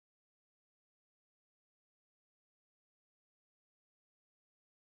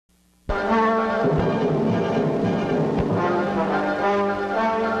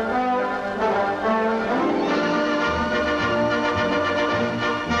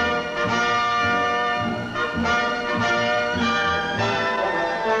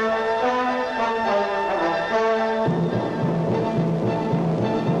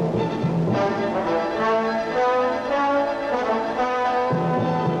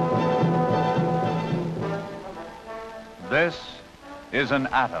This is an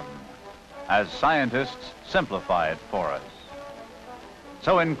atom, as scientists simplify it for us.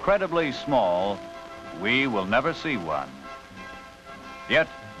 So incredibly small, we will never see one. Yet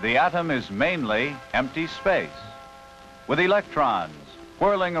the atom is mainly empty space, with electrons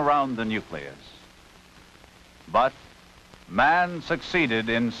whirling around the nucleus. But man succeeded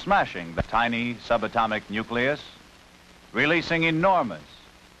in smashing the tiny subatomic nucleus, releasing enormous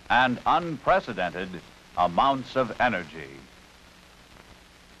and unprecedented amounts of energy.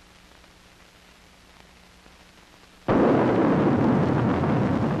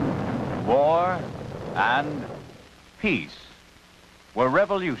 War and peace were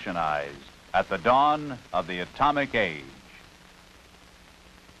revolutionized at the dawn of the atomic age.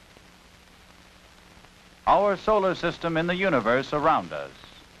 Our solar system in the universe around us,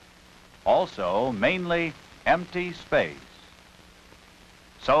 also mainly empty space.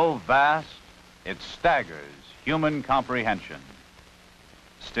 So vast, it staggers human comprehension.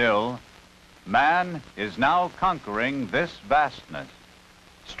 Still, man is now conquering this vastness.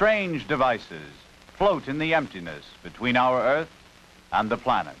 Strange devices float in the emptiness between our Earth and the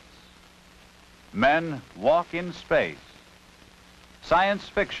planets. Men walk in space. Science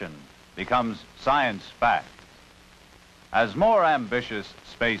fiction becomes science fact. As more ambitious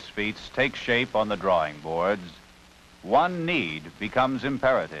space feats take shape on the drawing boards, one need becomes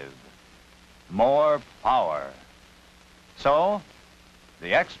imperative: more power. So,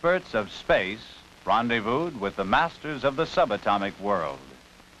 the experts of space rendezvoused with the masters of the subatomic world.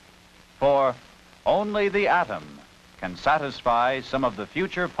 For only the atom can satisfy some of the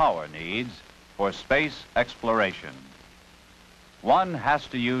future power needs for space exploration. One has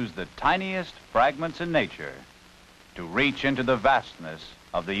to use the tiniest fragments in nature to reach into the vastness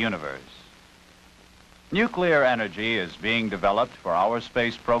of the universe. Nuclear energy is being developed for our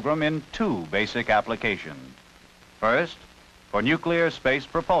space program in two basic applications. First, for nuclear space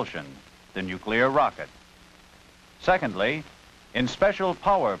propulsion, the nuclear rocket. Secondly, in special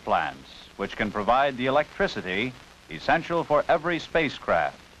power plants, which can provide the electricity essential for every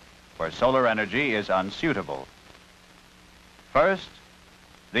spacecraft, where solar energy is unsuitable. First,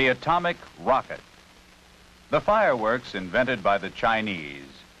 the atomic rocket. The fireworks invented by the Chinese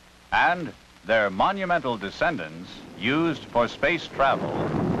and their monumental descendants used for space travel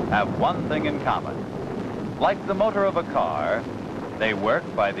have one thing in common. Like the motor of a car, they work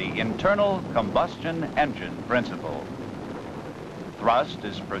by the internal combustion engine principle. Thrust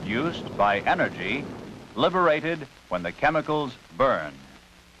is produced by energy liberated when the chemicals burn.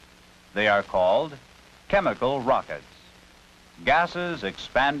 They are called chemical rockets. Gases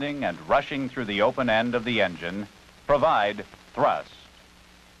expanding and rushing through the open end of the engine provide thrust.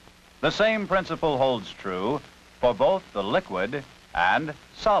 The same principle holds true for both the liquid and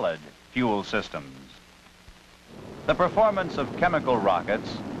solid fuel systems. The performance of chemical rockets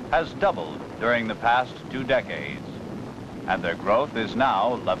has doubled during the past 2 decades, and their growth is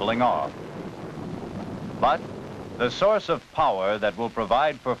now leveling off. But the source of power that will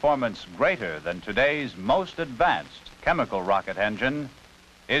provide performance greater than today's most advanced chemical rocket engine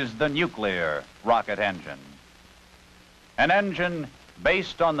is the nuclear rocket engine. An engine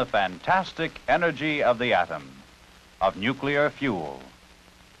based on the fantastic energy of the atom, of nuclear fuel,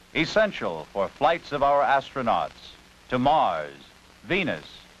 essential for flights of our astronauts to Mars, Venus,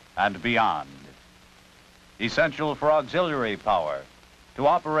 and beyond. Essential for auxiliary power to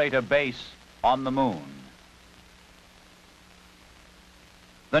operate a base on the moon.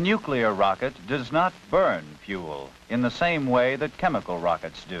 The nuclear rocket does not burn fuel in the same way that chemical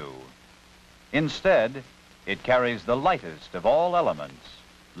rockets do. Instead, it carries the lightest of all elements,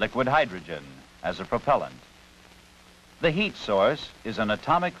 liquid hydrogen, as a propellant. The heat source is an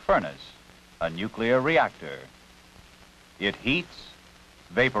atomic furnace, a nuclear reactor. It heats,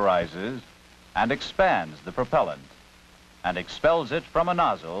 vaporizes, and expands the propellant, and expels it from a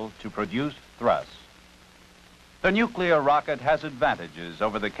nozzle to produce thrust. The nuclear rocket has advantages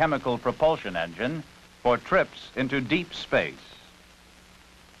over the chemical propulsion engine for trips into deep space.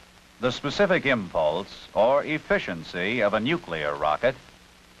 The specific impulse or efficiency of a nuclear rocket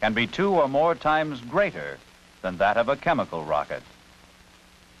can be 2 or more times greater than that of a chemical rocket.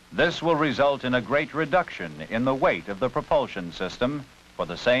 This will result in a great reduction in the weight of the propulsion system for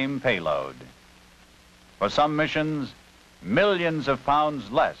the same payload. For some missions, millions of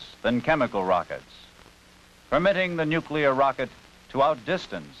pounds less than chemical rockets, permitting the nuclear rocket to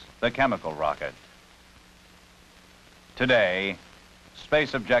outdistance the chemical rocket. Today,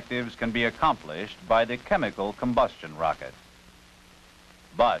 space objectives can be accomplished by the chemical combustion rocket.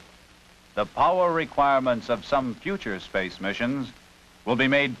 But the power requirements of some future space missions will be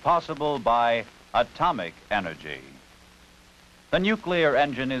made possible by atomic energy. The nuclear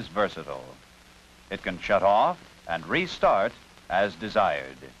engine is versatile. It can shut off and restart as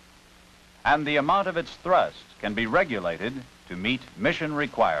desired. And the amount of its thrust can be regulated to meet mission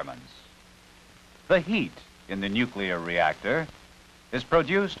requirements. The heat in the nuclear reactor is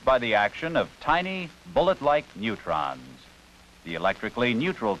produced by the action of tiny bullet-like neutrons, the electrically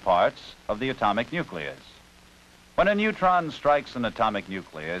neutral parts of the atomic nucleus. When a neutron strikes an atomic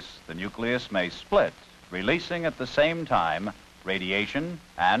nucleus, the nucleus may split, releasing at the same time radiation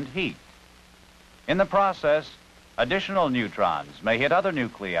and heat. In the process, additional neutrons may hit other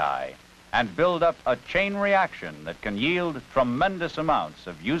nuclei and build up a chain reaction that can yield tremendous amounts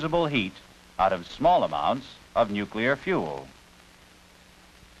of usable heat out of small amounts of nuclear fuel.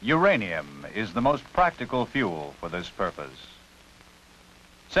 Uranium is the most practical fuel for this purpose.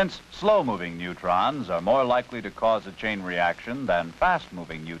 Since slow-moving neutrons are more likely to cause a chain reaction than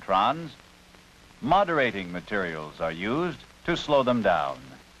fast-moving neutrons, moderating materials are used to slow them down.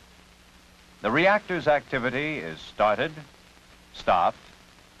 The reactor's activity is started, stopped,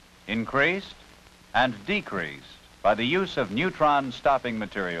 increased, and decreased by the use of neutron-stopping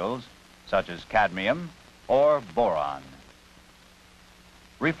materials such as cadmium or boron.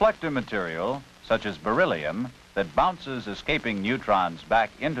 Reflector material, such as beryllium, that bounces escaping neutrons back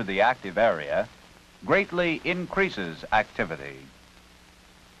into the active area, greatly increases activity.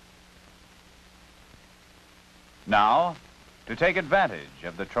 Now, to take advantage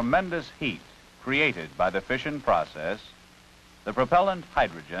of the tremendous heat created by the fission process, the propellant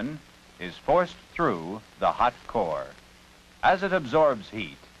hydrogen is forced through the hot core. As it absorbs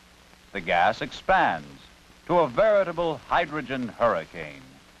heat, the gas expands to a veritable hydrogen hurricane,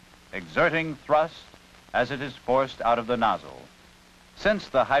 exerting thrust as it is forced out of the nozzle. Since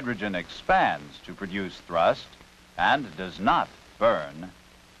the hydrogen expands to produce thrust and does not burn,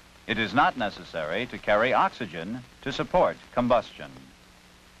 it is not necessary to carry oxygen to support combustion.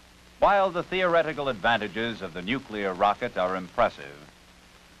 While the theoretical advantages of the nuclear rocket are impressive,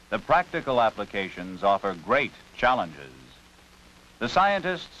 the practical applications offer great challenges. The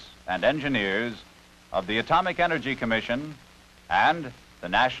scientists and engineers of the Atomic Energy Commission and the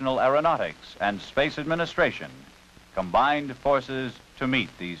National Aeronautics and Space Administration combined forces to meet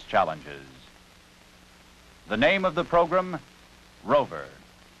these challenges. The name of the program, Rover.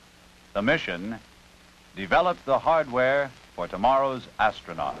 The mission, develop the hardware for tomorrow's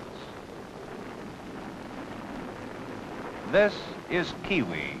astronauts. This is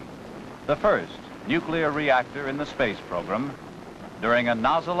Kiwi, the first nuclear reactor in the space program during a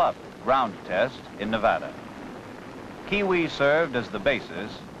nozzle-up ground test in Nevada. Kiwi served as the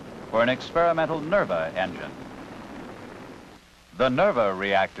basis for an experimental NERVA engine. The NERVA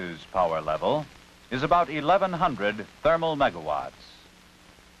reactor's power level is about 1,100 thermal megawatts.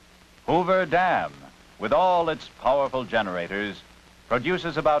 Hoover Dam, with all its powerful generators,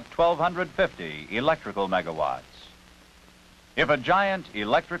 produces about 1,250 electrical megawatts. If a giant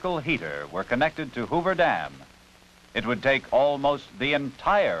electrical heater were connected to Hoover Dam, it would take almost the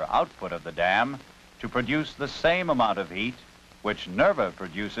entire output of the dam to produce the same amount of heat which NERVA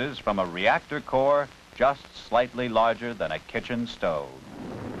produces from a reactor core just slightly larger than a kitchen stove.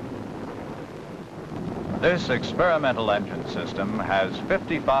 This experimental engine system has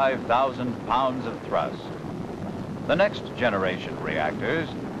 55,000 pounds of thrust. The next generation reactors,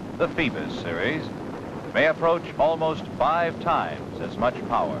 the Phoebus series, may approach almost 5 times as much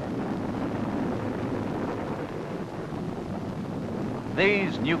power.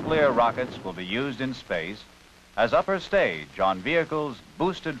 These nuclear rockets will be used in space as upper stage on vehicles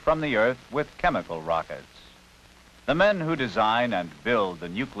boosted from the Earth with chemical rockets. The men who design and build the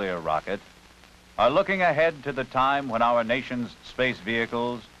nuclear rocket are looking ahead to the time when our nation's space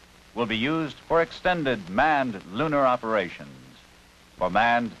vehicles will be used for extended manned lunar operations, for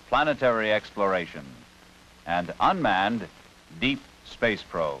manned planetary exploration, and unmanned deep space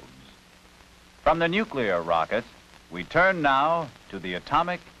probes. From the nuclear rocket, we turn now to the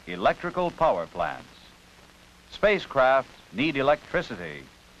atomic electrical power plants. Spacecraft need electricity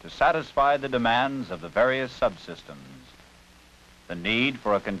to satisfy the demands of the various subsystems. The need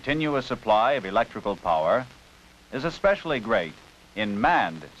for a continuous supply of electrical power is especially great in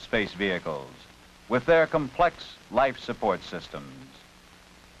manned space vehicles with their complex life support systems.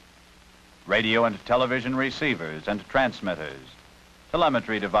 Radio and television receivers and transmitters,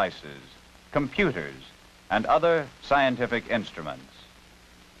 telemetry devices, computers, and other scientific instruments.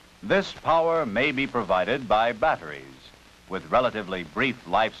 This power may be provided by batteries with relatively brief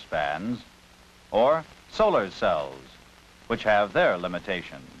lifespans or solar cells, which have their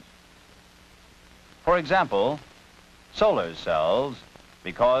limitations. For example, solar cells,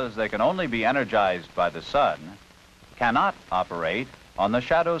 because they can only be energized by the sun, cannot operate on the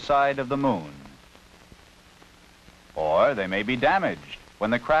shadow side of the moon. Or they may be damaged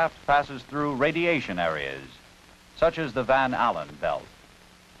when the craft passes through radiation areas, such as the Van Allen belt.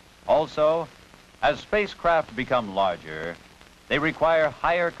 Also, as spacecraft become larger, they require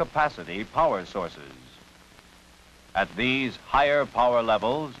higher capacity power sources. At these higher power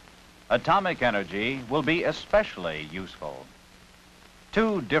levels, atomic energy will be especially useful.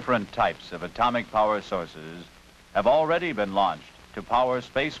 Two different types of atomic power sources have already been launched to power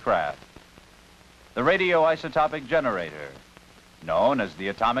spacecraft. The radioisotopic generator, known as the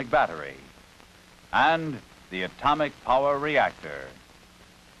atomic battery, and the atomic power reactor,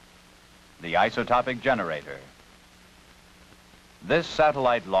 the isotopic generator. This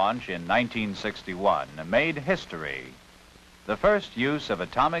satellite launch in 1961 made history, the first use of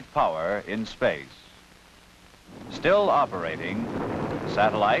atomic power in space. Still operating, the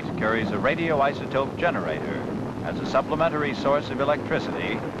satellite carries a radioisotope generator as a supplementary source of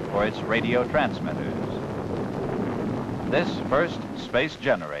electricity for its radio transmitters. This first space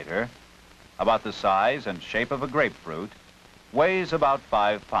generator, about the size and shape of a grapefruit, weighs about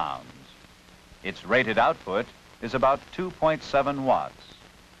 5 pounds. Its rated output is about 2.7 watts.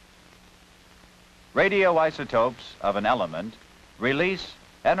 Radioisotopes of an element release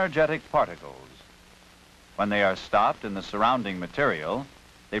energetic particles. When they are stopped in the surrounding material,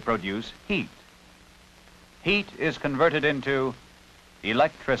 they produce heat. Heat is converted into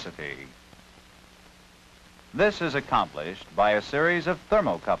electricity. This is accomplished by a series of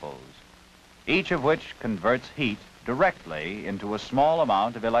thermocouples, each of which converts heat directly into a small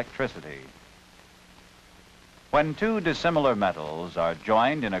amount of electricity. When two dissimilar metals are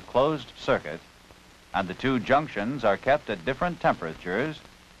joined in a closed circuit, and the two junctions are kept at different temperatures,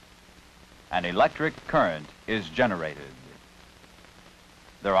 an electric current is generated.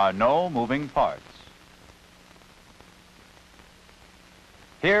 There are no moving parts.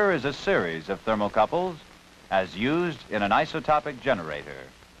 Here is a series of thermocouples as used in an isotopic generator.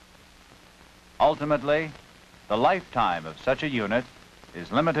 Ultimately, the lifetime of such a unit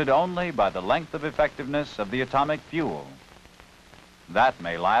is limited only by the length of effectiveness of the atomic fuel. That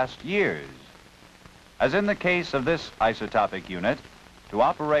may last years, as in the case of this isotopic unit, to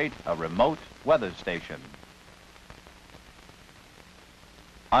operate a remote weather station.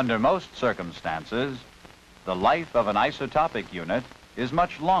 Under most circumstances, the life of an isotopic unit is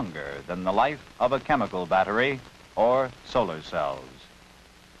much longer than the life of a chemical battery or solar cells.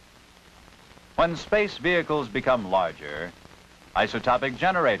 When space vehicles become larger, isotopic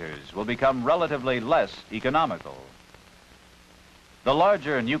generators will become relatively less economical. The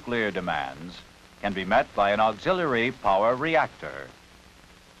larger nuclear demands can be met by an auxiliary power reactor.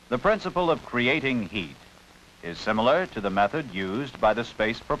 The principle of creating heat is similar to the method used by the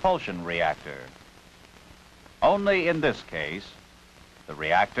space propulsion reactor. Only in this case, the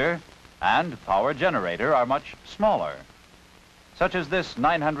reactor and power generator are much smaller, such as this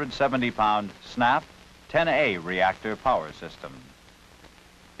 970-pound SNAP 10A reactor power system.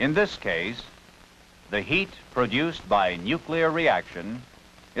 In this case, the heat produced by nuclear reaction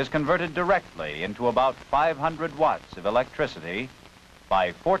is converted directly into about 500 watts of electricity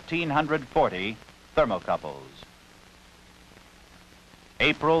by 1440 thermocouples.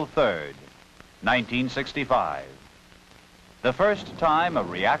 April 3rd, 1965. The first time a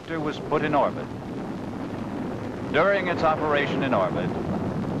reactor was put in orbit. During its operation in orbit,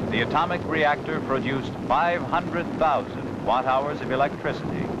 the atomic reactor produced 500,000 watt-hours of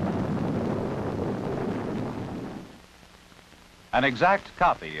electricity. An exact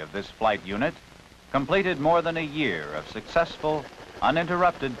copy of this flight unit completed more than a year of successful,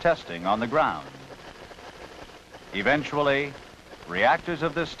 uninterrupted testing on the ground. Eventually, reactors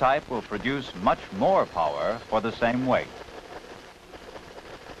of this type will produce much more power for the same weight.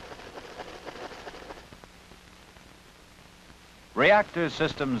 Reactor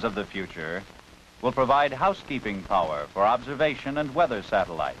systems of the future will provide housekeeping power for observation and weather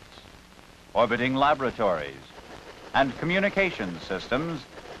satellites, orbiting laboratories, and communication systems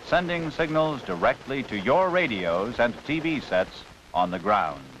sending signals directly to your radios and TV sets on the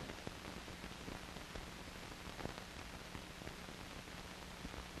ground.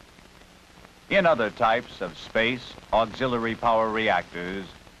 In other types of space auxiliary power reactors,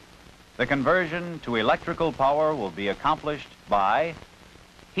 the conversion to electrical power will be accomplished by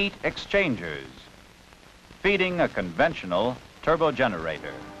heat exchangers, feeding a conventional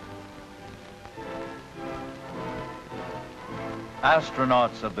turbogenerator.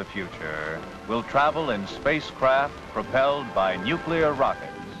 Astronauts of the future will travel in spacecraft propelled by nuclear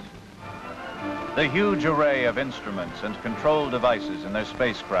rockets. The huge array of instruments and control devices in their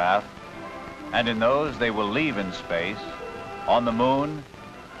spacecraft and in those they will leave in space, on the moon,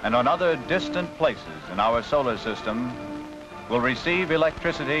 and on other distant places in our solar system, will receive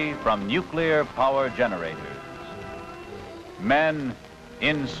electricity from nuclear power generators. Men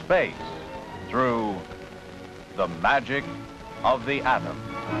in space through the magic of the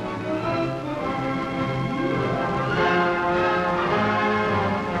atom.